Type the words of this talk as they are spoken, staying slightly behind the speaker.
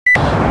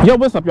Yo,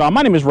 what's up, y'all?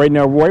 My name is Roy.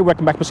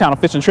 Welcome back to the channel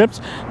Fishing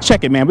Trips.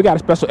 Check it, man. We got a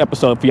special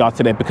episode for y'all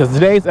today because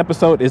today's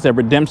episode is a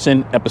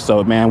redemption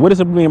episode, man. What does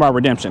it mean by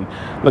redemption?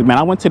 Look, man,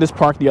 I went to this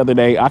park the other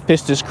day. I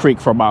fished this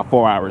creek for about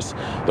 4 hours.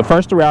 The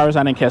first 3 hours,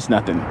 I didn't catch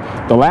nothing.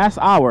 The last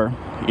hour,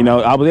 you know,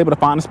 I was able to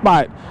find a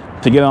spot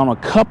to get on a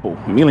couple,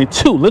 meaning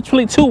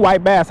literally two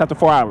white bass after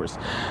 4 hours.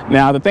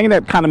 Now, the thing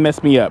that kind of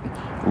messed me up,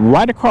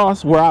 right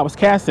across where I was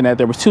casting at,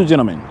 there was two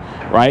gentlemen,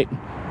 right?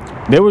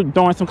 They were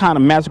doing some kind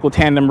of magical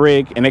tandem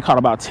rig and they caught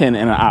about 10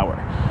 in an hour.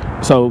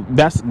 So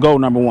that's goal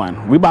number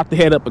one. We about to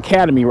head up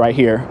Academy right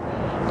here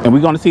and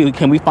we're going to see,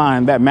 can we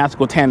find that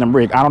magical tandem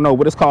rig? I don't know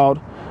what it's called.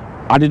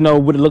 I just know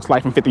what it looks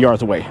like from 50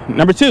 yards away.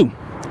 Number two,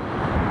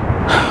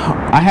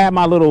 I had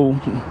my little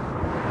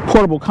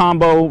portable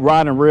combo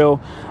rod and reel.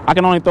 I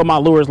can only throw my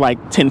lures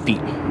like 10 feet.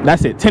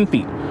 That's it, 10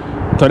 feet.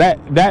 So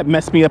that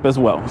messed me up as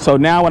well. So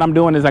now what I'm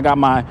doing is I got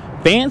my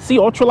fancy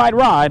ultralight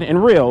rod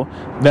and reel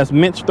that's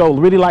meant to throw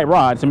really light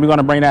rods, and we're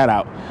gonna bring that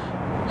out.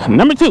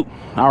 Number two,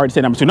 I already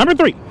said number two. Number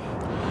three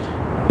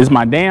is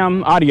my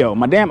damn audio.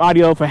 My damn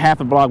audio for half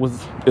the vlog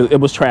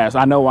was trash.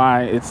 I know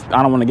why.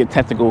 I don't want to get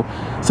technical.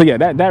 So yeah,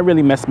 that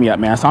really messed me up,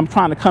 man. So I'm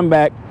trying to come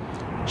back,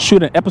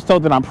 shoot an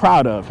episode that I'm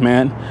proud of,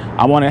 man.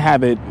 I want to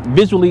have it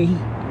visually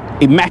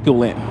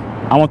immaculate.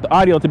 I want the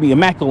audio to be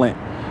immaculate,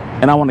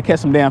 and I want to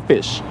catch some damn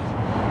fish.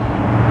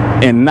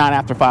 And not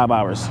after 5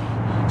 hours.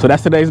 So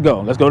that's today's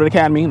goal. Let's go to the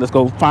Academy. Let's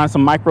go find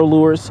some micro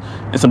lures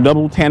and some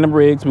double tandem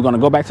rigs. We're gonna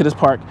go back to this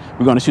park.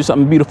 We're gonna shoot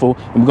something beautiful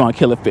and we're gonna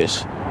kill a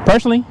fish.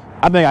 Personally,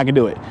 I think I can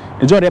do it.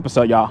 Enjoy the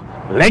episode, y'all.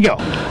 Let's go.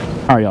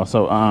 All right, y'all.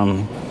 So,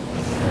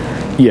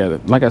 yeah,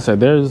 like I said,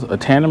 there's a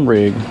tandem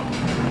rig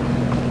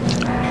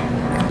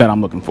that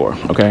I'm looking for.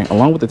 Okay,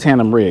 along with the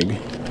tandem rig.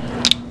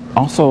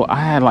 Also, I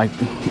had like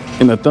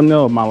in the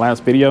thumbnail of my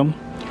last video,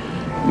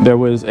 there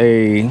was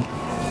a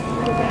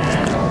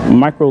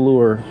micro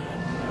lure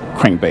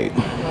crankbait.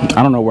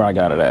 I don't know where I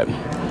got it at,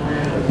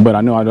 but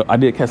I know I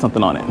did catch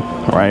something on it,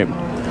 right?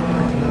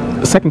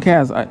 The second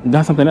cast, I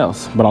got something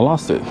else, but I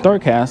lost it.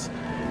 Third cast,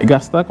 it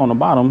got stuck on the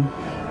bottom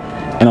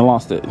and I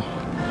lost it.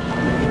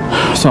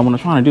 So what I'm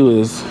trying to do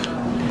is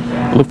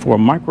look for a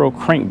micro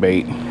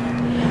crankbait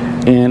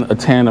in a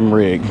tandem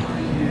rig.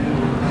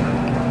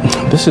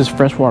 This is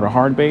freshwater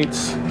hard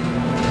baits,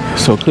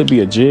 so it could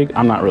be a jig.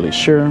 I'm not really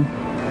sure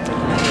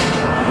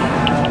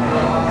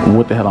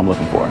what the hell I'm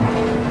looking for.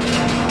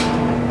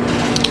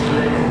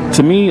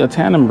 To me, a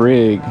tandem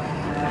rig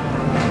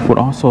would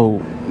also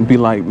be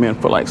like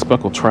meant for like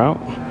speckled trout,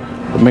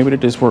 but maybe they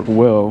just work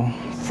well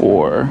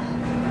for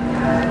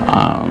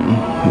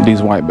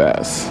these white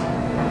bass.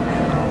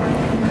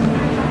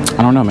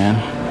 I don't know,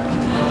 man.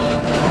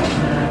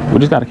 We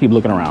just got to keep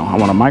looking around. I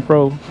want a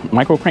micro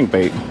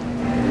crankbait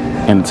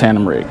and a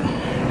tandem rig.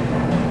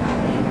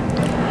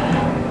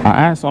 I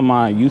asked on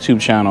my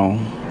YouTube channel,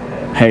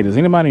 hey, does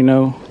anybody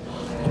know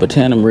of a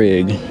tandem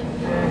rig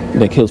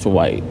that kills for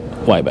white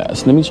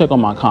bass? Let me check on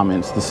my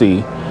comments to see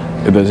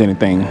if there's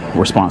anything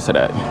response to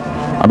that.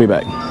 I'll be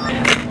back.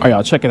 All right,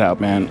 y'all, check it out,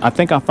 man. I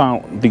think I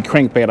found the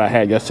crankbait I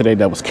had yesterday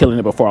that was killing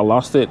it before I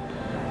lost it.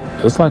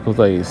 It's like it was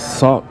a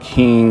Salt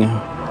King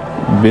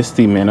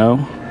Bisty Minnow.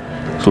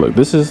 So look,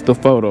 this is the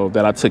photo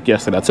that I took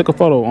yesterday. I took a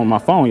photo on my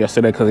phone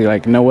yesterday because you're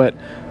like, you know what?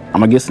 I'm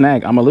gonna get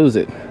snagged, I'm gonna lose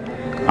it.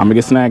 I'm gonna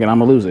get snagged and I'm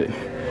gonna lose it.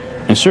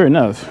 And sure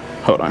enough,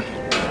 hold on.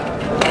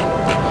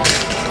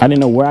 I didn't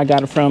know where I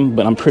got it from,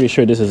 but I'm pretty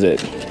sure this is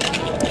it.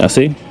 Y'all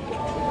see?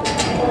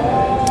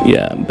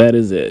 Yeah, that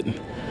is it.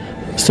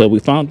 So we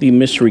found the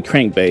mystery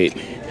crankbait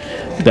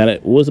that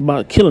it was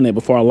about killing it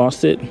before I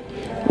lost it,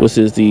 which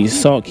is the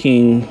Salt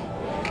King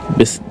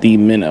Bisty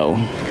Minnow.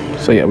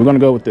 So yeah, we're gonna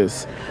go with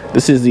this.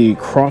 This is the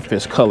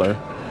crawfish color.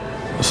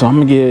 So I'm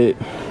gonna get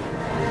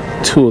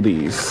 2 of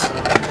these,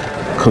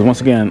 because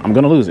once again, I'm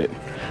gonna lose it.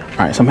 All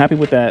right, so I'm happy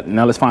with that.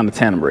 Now let's find the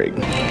tandem rig.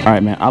 All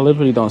right, man, I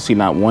literally don't see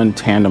not one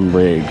tandem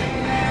rig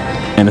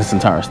in this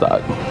entire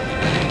stock.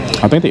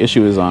 I think the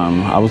issue is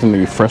I was in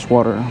the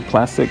freshwater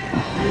plastic.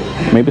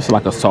 Maybe it's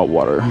like a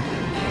saltwater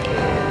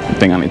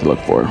thing I need to look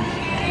for.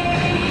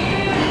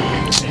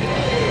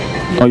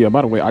 Oh yeah,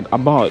 by the way, I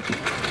bought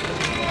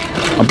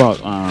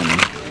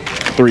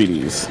 3 of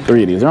these.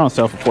 They're on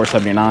sale for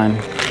 $4.79.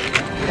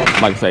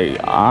 Like I say,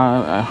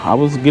 I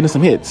was getting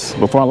some hits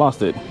before I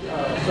lost it.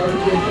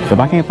 If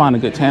I can't find a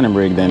good tandem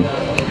rig, then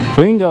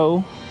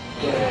bingo.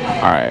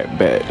 All right,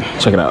 bet.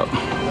 Check it out.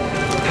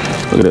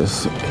 Look at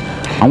this.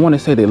 I want to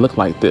say they look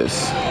like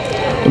this.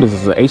 What is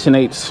this? An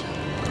H&H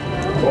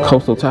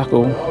Coastal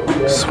Tackle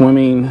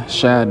Swimming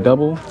Shad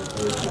Double.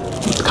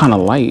 It's kind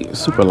of light,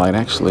 super light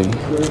actually.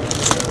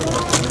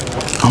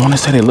 I want to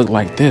say they look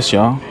like this,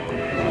 y'all.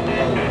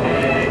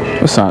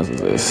 What size is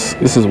this?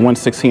 This is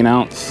 1/16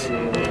 ounce.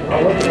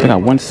 They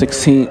got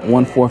 1/16,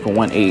 1/4, and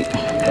 1/8.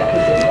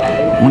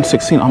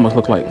 1/16 almost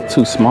look like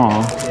too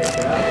small.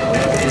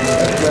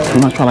 I'm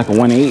gonna try like a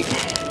 1/8.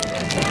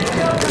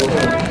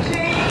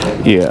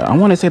 Yeah, I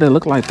want to say they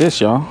look like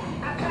this, y'all.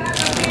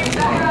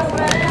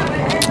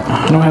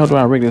 How the hell do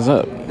I rig this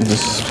up? Is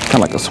this kind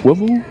of like a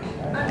swivel?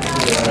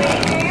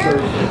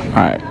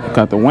 All right,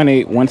 got the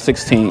 1/8,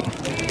 1/16.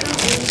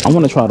 I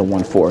want to try the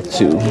 1/4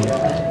 too.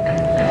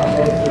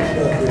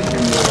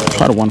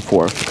 Try the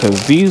 1/4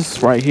 because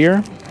these right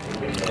here,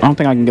 I don't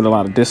think I can get a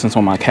lot of distance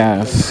on my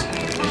casts.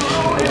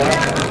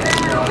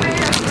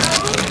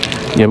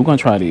 Yeah, we're gonna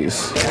try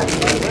these.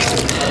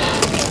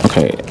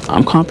 Okay,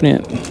 I'm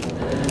confident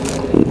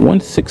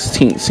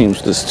 1/16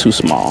 seems just too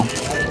small.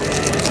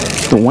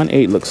 The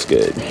 1/8 looks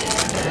good.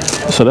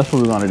 So that's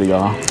what we're gonna do,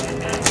 y'all.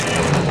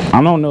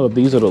 I don't know if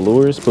these are the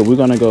lures, but we're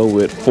gonna go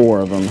with 4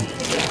 of them.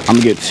 I'm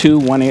gonna get 2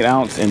 1/8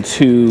 ounce and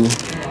 2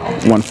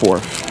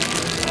 1/4.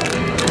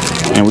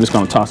 And we're just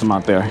gonna toss them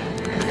out there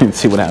and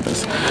see what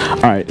happens.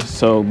 All right,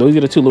 so those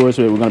are the 2 lures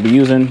we're gonna be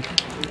using.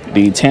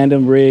 The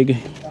tandem rig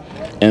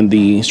and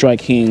the Strike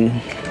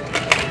King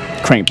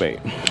crankbait.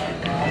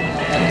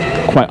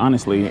 Quite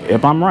honestly,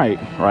 if I'm right,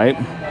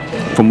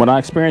 from what I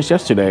experienced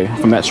yesterday,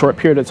 from that short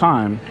period of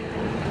time,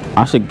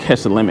 I should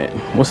catch the limit.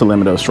 What's the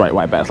limit of striped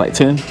white bass? Like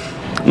 10?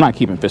 I'm not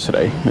keeping fish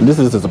today. And this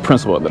is just the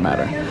principle of the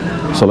matter.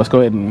 So let's go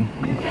ahead and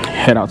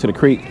head out to the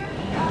creek.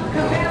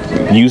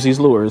 Use these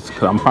lures,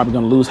 because I'm probably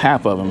going to lose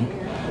half of them,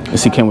 and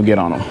see can we get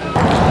on them.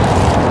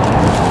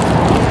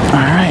 All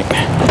right,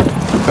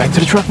 back to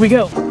the truck we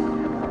go.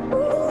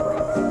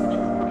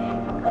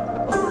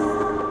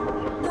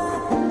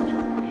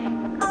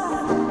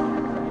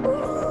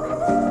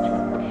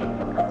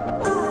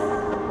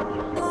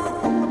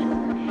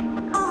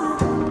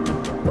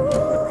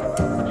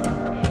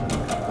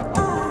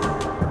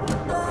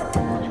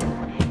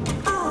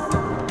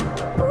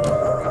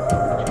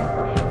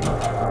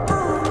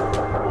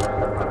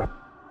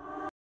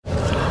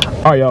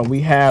 All right, y'all, we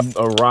have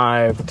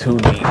arrived to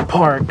the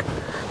park.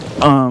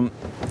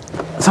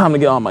 Time to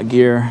get all my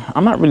gear.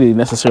 I'm not really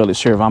necessarily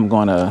sure if I'm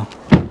gonna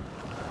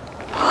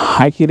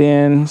hike it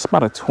in. It's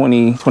about a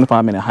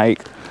 20-25 minute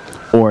hike,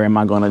 or am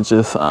I gonna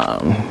just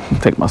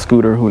take my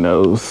scooter? Who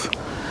knows?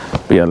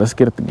 But yeah, let's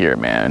get up the gear,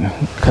 man,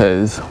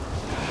 because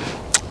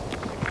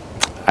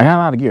I got a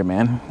lot of gear,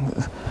 man.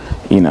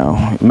 You know,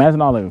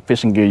 imagine all the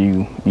fishing gear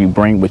you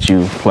bring with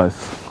you, plus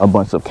a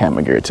bunch of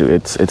camera gear too.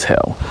 It's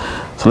hell.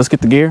 So let's get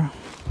the gear.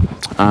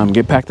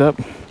 Get packed up,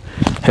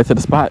 head to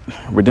the spot.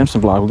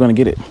 Redemption vlog, we're gonna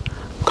get it.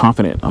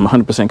 Confident, I'm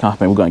 100%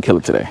 confident we're gonna kill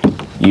it today.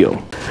 Yo. All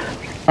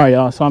right,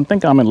 y'all, so I'm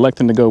thinking I'm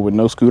electing to go with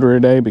no scooter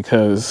today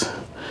because,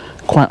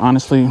 quite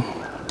honestly,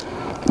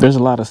 there's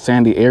a lot of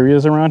sandy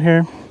areas around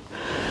here,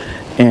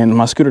 and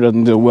my scooter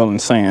doesn't do well in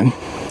sand.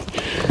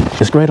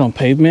 It's great on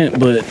pavement,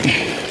 but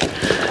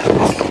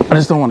I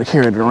just don't want to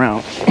carry it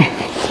around.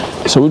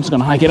 So we're just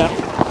gonna hike it out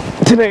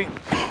today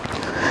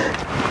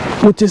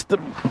with just the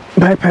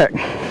backpack.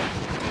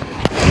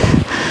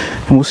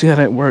 And we'll see how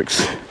that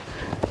works.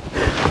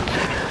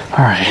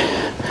 All right,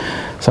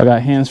 so I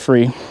got hands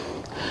free.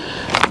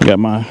 I got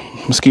my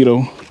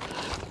mosquito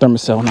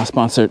thermocell, not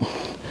sponsored.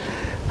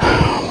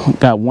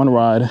 Got 1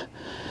 rod,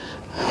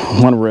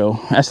 1 reel.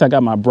 Actually, I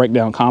got my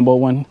breakdown combo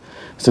one.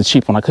 It's a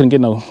cheap one. I couldn't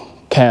get no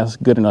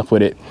cast good enough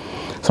with it.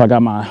 So I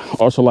got my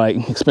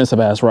ultralight expensive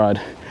ass rod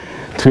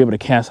to be able to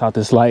cast out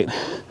this light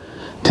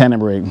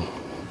tandem rig.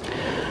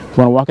 We're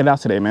gonna walk it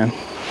out today, man,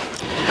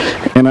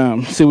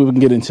 and see what we can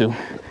get into.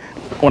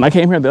 When I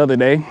came here the other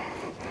day,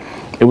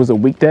 it was a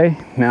weekday.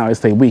 Now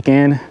it's a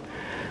weekend.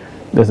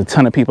 There's a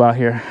ton of people out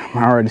here.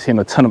 I'm already seeing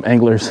a ton of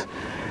anglers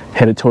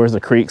headed towards the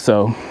creek,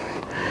 so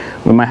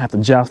we might have to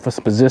joust for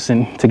some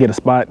position to get a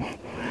spot,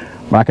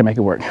 but I can make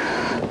it work.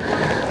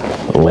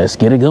 Let's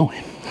get it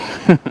going.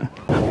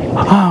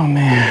 Oh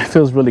man, it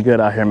feels really good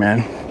out here,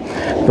 man.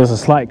 There's a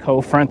slight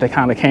cold front that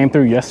kind of came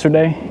through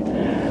yesterday,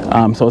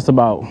 so it's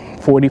about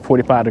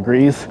 40-45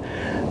 degrees.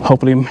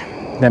 Hopefully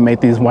that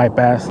made these white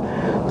bass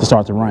to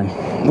start to run.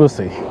 We'll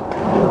see.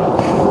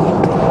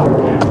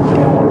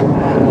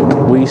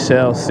 We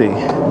shall see.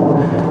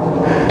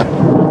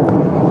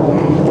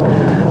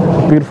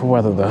 Beautiful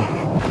weather though.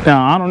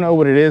 Now I don't know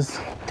what it is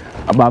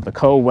about the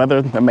cold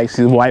weather that makes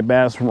these white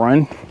bass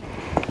run,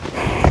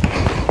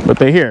 but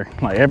they're here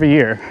like every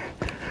year.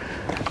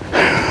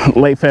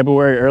 Late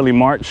February, early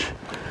March,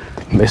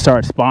 they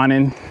start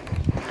spawning.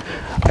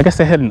 I guess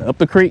they're heading up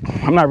the creek.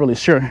 I'm not really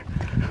sure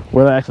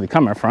where they're actually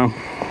coming from.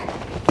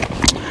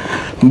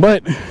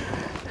 But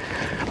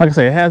like I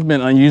say, it has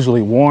been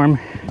unusually warm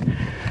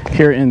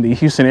here in the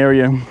Houston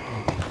area.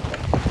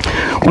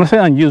 When I say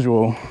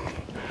unusual,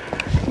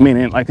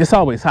 meaning like it's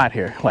always hot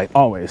here, like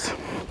always.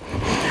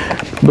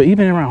 But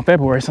even around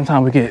February,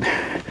 sometimes we get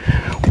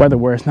weather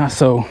where it's not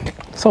so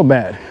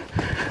bad.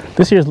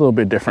 This year's a little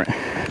bit different.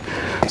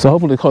 So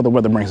hopefully the colder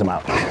weather brings them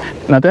out.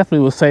 And I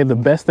definitely will say the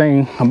best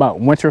thing about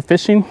winter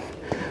fishing,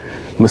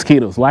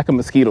 mosquitoes, lack of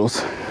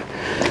mosquitoes.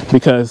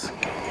 Because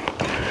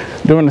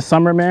during the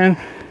summer, man,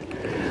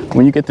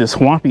 when you get this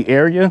swampy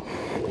area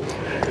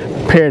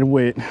paired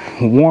with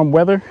warm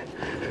weather,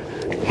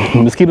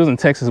 mosquitoes in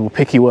Texas will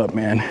pick you up,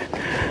 man.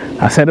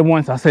 I said it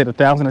once, I said it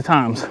 1,000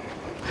 times.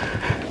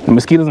 The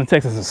mosquitoes in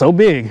Texas are so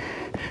big,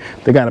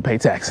 they gotta pay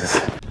taxes.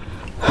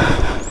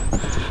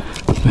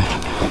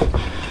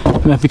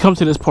 Now, if you come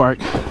to this park,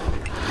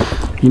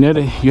 you know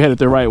that you're headed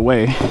the right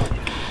way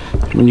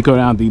when you go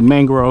down the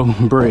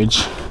Mangrove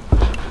Bridge.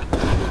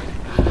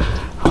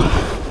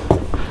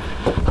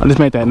 I just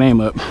made that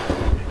name up.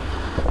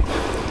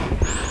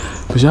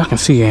 But y'all can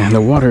see, and the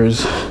water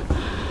is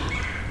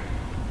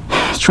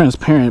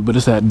transparent, but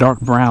it's that dark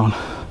brown,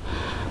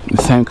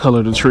 the same color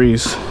of the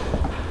trees.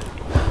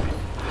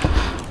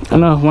 I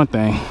know one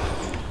thing.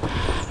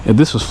 If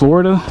this was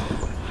Florida,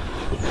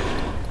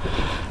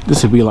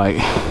 this would be like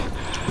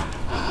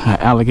an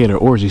alligator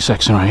orgy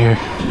section right here.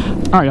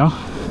 All right, y'all.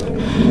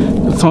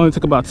 It only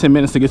took about 10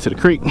 minutes to get to the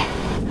creek.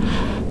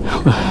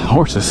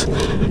 Horses.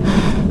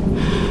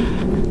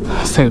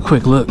 Let's take a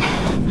quick look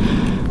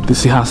to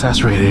see how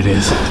saturated it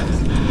is.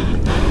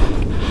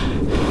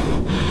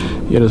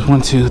 Yeah, there's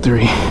 1, 2,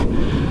 3,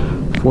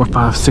 4,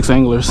 5, 6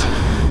 anglers.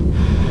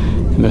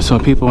 And there's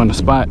some people in the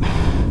spot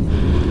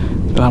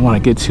that I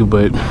want to get to,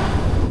 but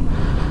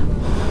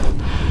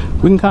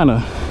we can kind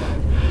of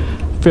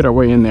fit our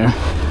way in there.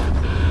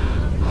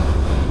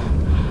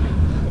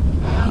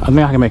 I think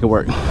I can make it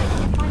work.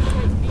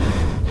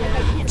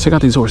 Check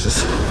out these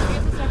horses.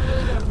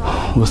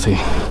 We'll see.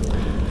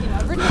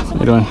 How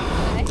you doing?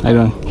 How you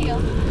doing?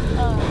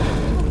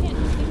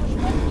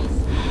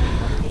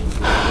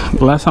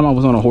 The last time I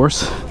was on a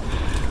horse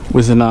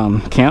was in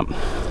camp.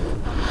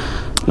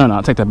 No,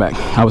 I'll take that back.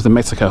 I was in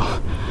Mexico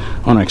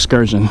on an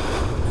excursion.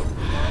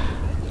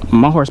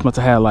 My horse must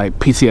have had like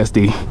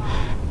PTSD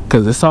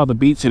because it saw the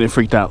beach and it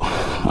freaked out.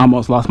 I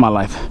almost lost my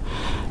life.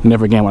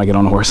 Never again when I get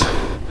on a horse.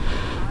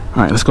 All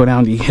right, let's go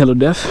down the hill of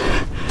death,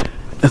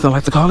 as I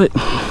like to call it.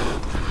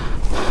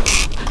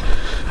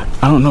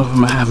 I don't know if I'm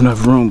gonna have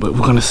enough room, but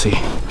we're gonna see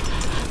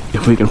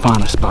if we can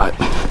find a spot.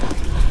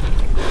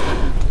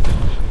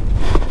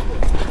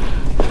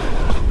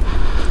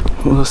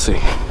 We'll see.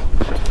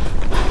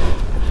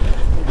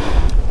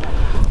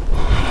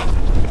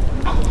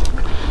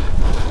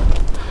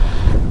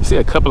 See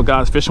a couple of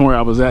guys fishing where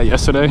I was at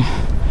yesterday.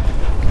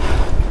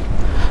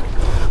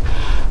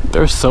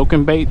 They're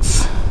soaking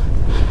baits.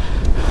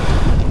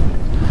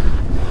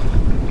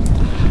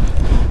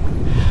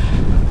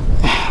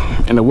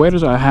 And the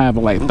waders I have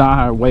are like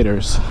thigh-high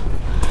waders.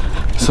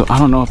 So I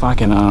don't know if I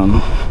can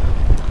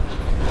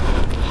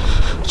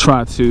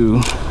try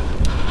to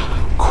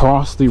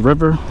cross the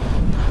river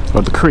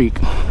or the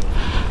creek.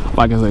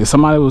 Like I say,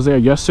 somebody was there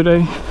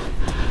yesterday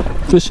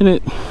fishing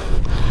it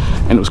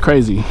and it was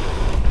crazy.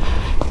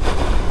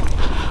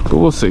 But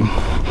we'll see.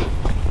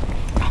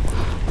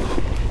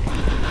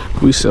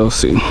 We shall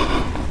see.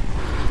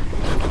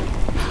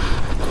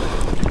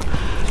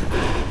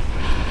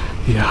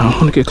 Yeah, I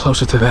want to get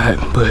closer to that,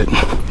 but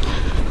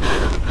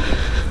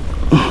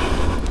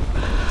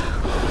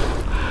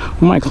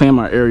we might claim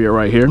our area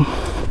right here.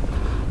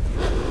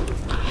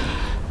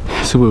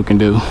 See what we can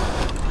do.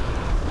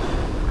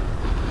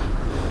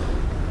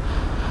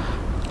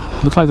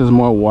 Looks like there's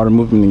more water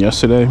moving than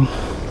yesterday.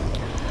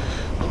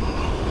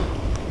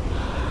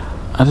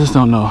 I just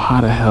don't know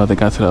how the hell they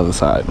got to the other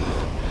side.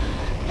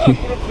 Hey,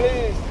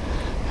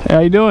 how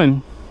you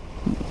doing?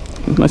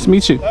 Nice to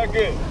meet you.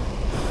 Good.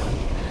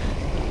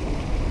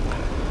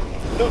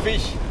 2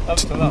 fish up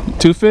to now.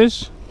 2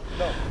 fish?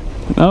 No.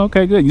 Oh,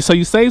 okay, good. So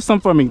you saved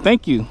some for me.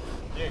 Thank you.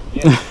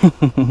 Yeah.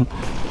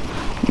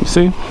 You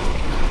see?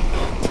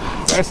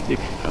 Plastic.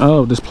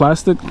 Oh, this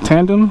plastic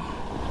tandem?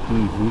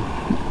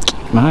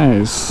 Mm-hmm.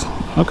 Nice.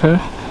 Okay.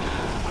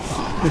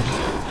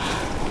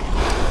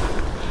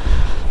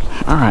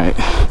 All right.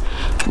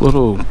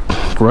 Little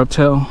grub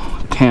tail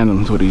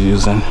tandem's what he's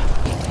using.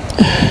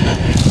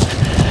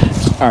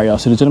 All right, y'all.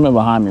 So the gentleman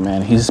behind me,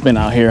 man, he's been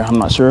out here. I'm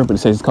not sure, but he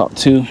says he's caught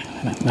 2.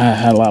 I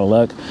had a lot of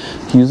luck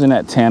using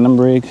that tandem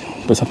rig,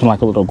 but something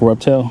like a little grub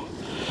tail.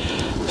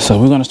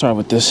 So we're gonna start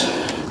with this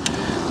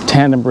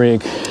tandem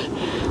rig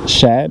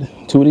shad,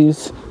 2 of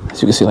these,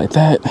 as you can see like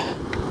that.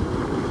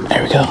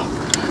 There we go.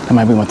 That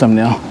might be my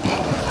thumbnail.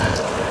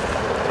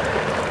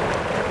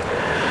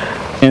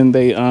 And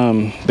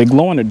they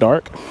glow in the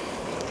dark.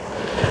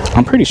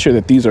 I'm pretty sure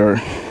that these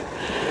are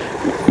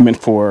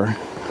meant for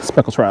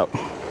speckled trout.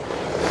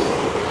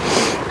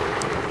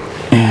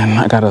 And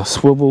I got a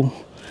swivel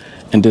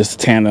and this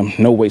tandem,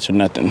 no weights or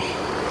nothing.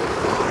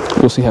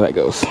 We'll see how that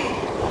goes.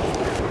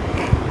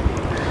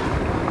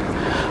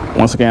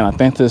 Once again, I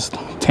think this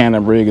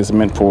tandem rig is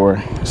meant for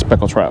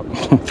speckled trout.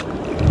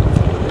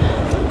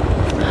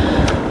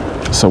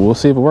 So we'll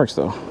see if it works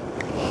though.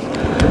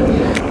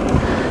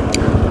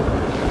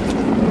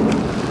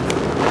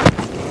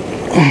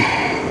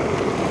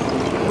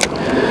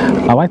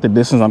 I like the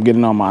distance I'm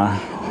getting on my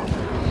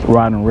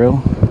rod and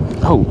reel.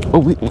 Oh,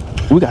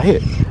 we got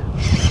hit.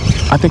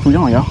 I think we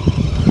on, y'all.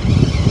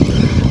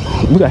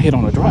 We got hit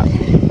on a drop.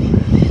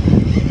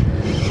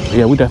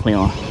 Yeah, we definitely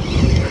on.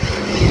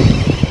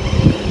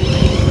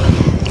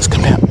 Let's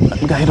come down.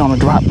 We got hit on a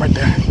drop right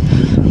there.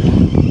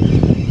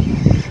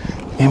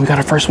 And we got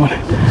our first one.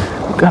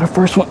 We got our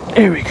first one.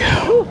 There we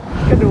go.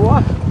 Get the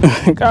one.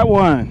 Got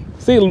one.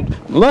 See,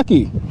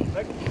 lucky.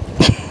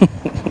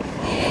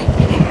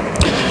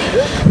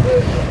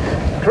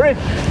 Great.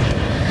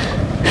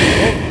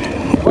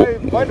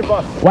 White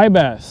bass. White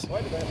bass.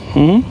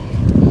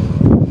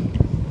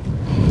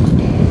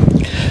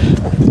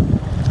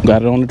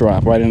 Got it on the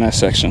drop right in that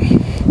section.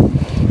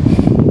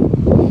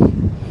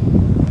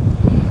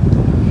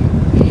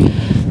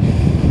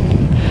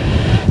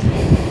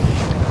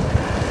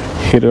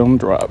 Hit it on the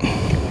drop.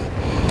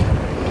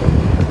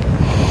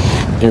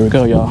 Here we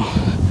go, y'all.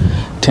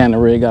 Tandem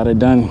rig got it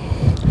done.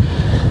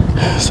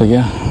 So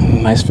yeah,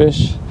 nice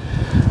fish.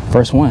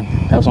 First one.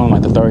 That was on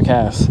like the third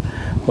cast.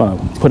 Gonna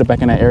put it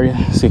back in that area.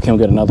 See if we can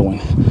get another one.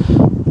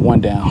 One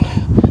down.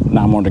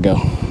 9 more to go.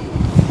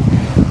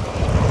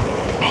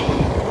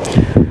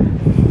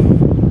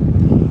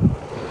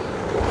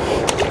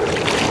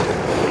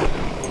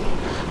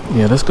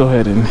 Yeah, let's go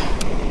ahead and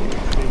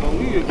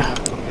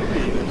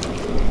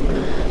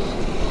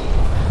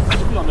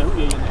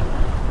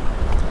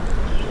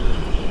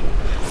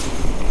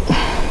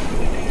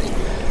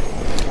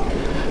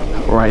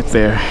right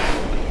there,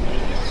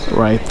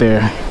 right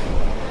there.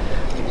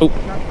 Oh,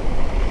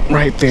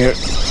 right there.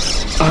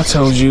 I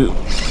told you.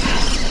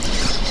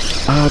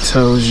 I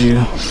told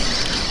you.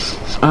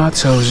 I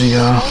told you,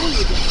 y'all.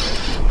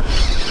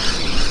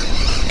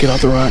 Get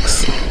off the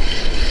rocks.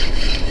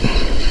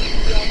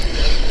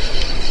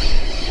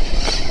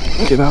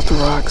 Get off the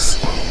rocks.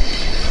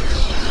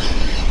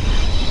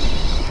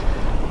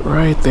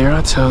 Right there,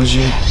 I told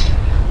you.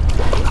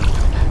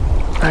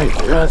 Right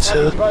there, I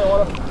told you.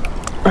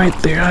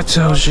 Right there, I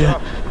told you.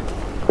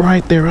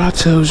 Right there, I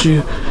told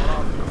you.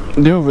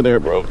 They're over there,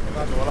 bro.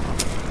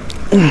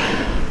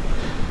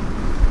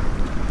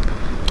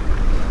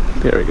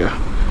 There we go.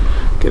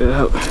 Get it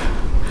out.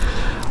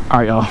 All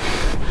right, y'all.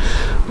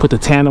 Put the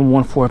tandem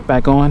 1/4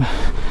 back on.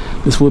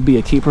 This would be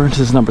a keeper. This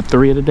is number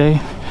 3 of the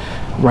day.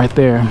 Right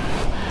there,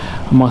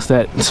 amongst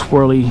that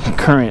swirly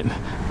current.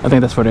 I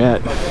think that's where they're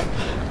at.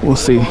 We'll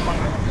see.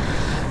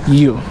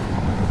 You.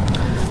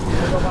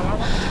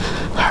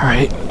 All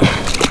right.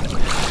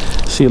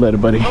 See you later,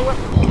 buddy.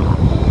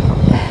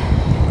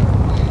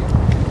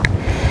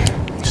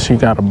 She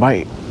got a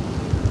bite.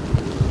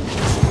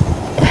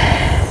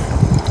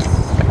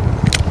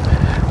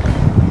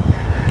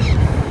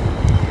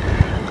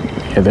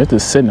 Yeah, they're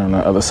just sitting on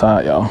the other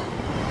side, y'all.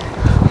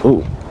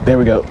 Ooh, there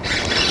we go.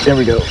 There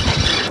we go.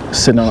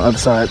 Sitting on the other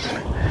side.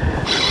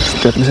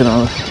 Definitely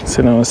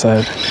sitting on the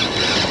side.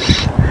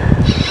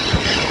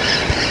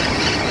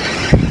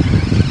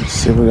 Let's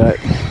see what we got.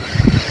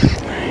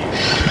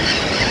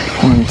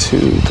 1,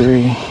 2,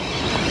 3.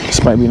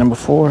 This might be number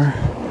 4.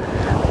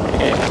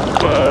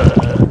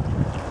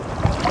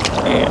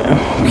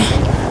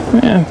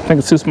 Yeah, I think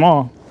it's too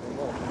small.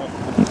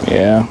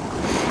 Yeah,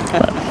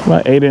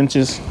 about 8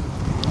 inches.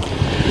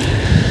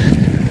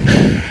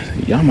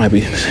 Y'all might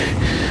be,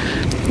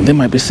 they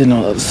might be sitting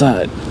on the other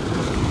side.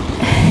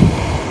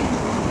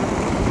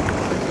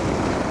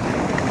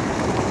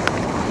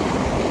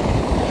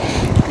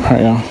 All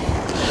right, y'all.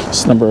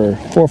 It's number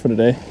 4 for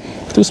today.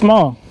 Too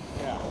small.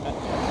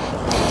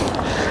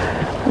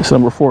 It's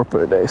number 4 for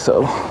today,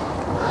 so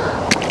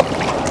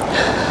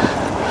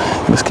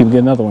let's keep getting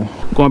another one.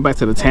 Going back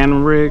to the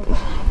tandem rig.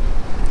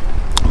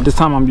 This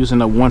time I'm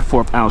using a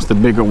 1/4 ounce, the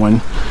bigger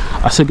one.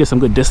 I should get some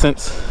good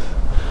distance.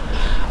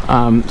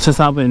 Since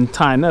I've been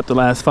tying up the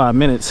last 5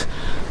 minutes,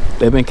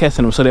 they've been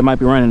catching them, so they might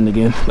be running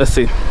again. Let's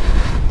see.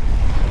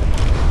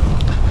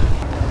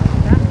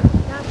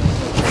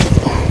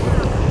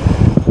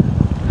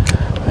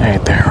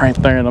 Right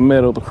there in the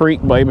middle of the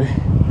creek, baby.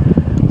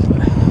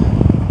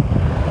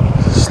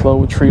 Slow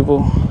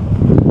retrieval.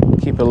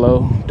 Keep it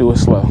low, do it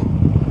slow.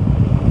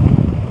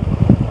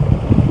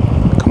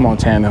 Come on,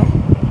 tandem.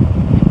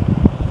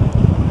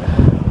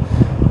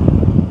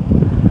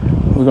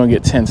 We're gonna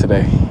get 10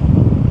 today.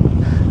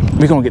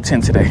 We're gonna get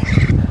 10 today.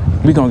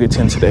 We're gonna get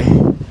 10 today.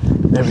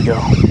 There we go.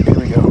 Here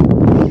we go.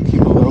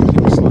 Keep it low,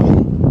 keep it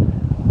slow.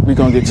 We're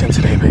gonna get 10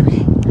 today,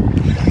 baby.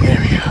 There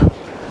we go.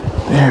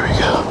 There we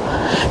go.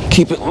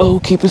 Keep it low,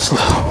 keep it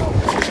slow.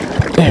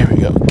 There we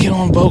go. Get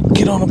on the boat,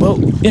 get on the boat.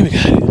 There we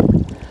got it.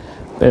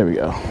 There we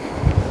go.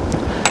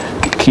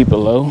 Keep it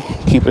low,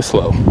 keep it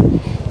slow.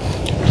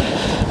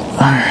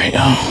 All right,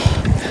 y'all.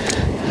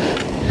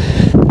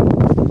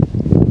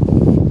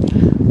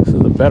 This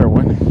is a better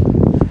one.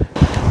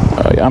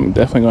 Yeah, I'm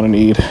definitely gonna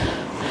need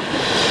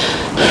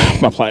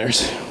my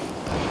pliers.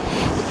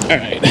 All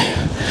right,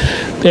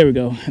 there we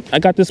go. I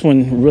got this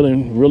one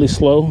really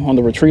slow on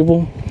the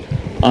retrieval.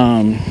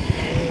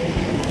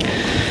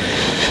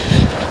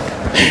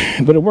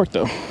 But it worked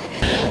though.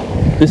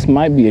 This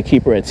might be a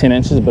keeper at 10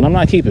 inches, but I'm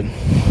not keeping.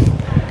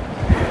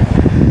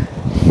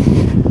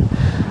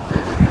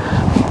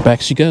 Back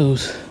she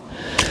goes.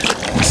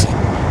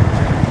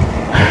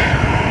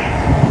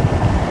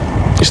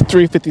 It's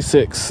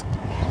 356.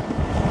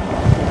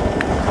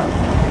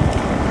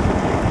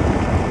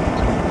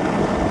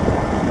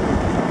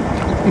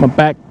 My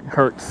back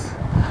hurts.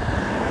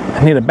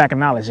 I need a back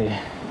analogy.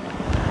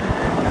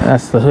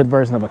 That's the hood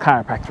version of a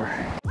chiropractor.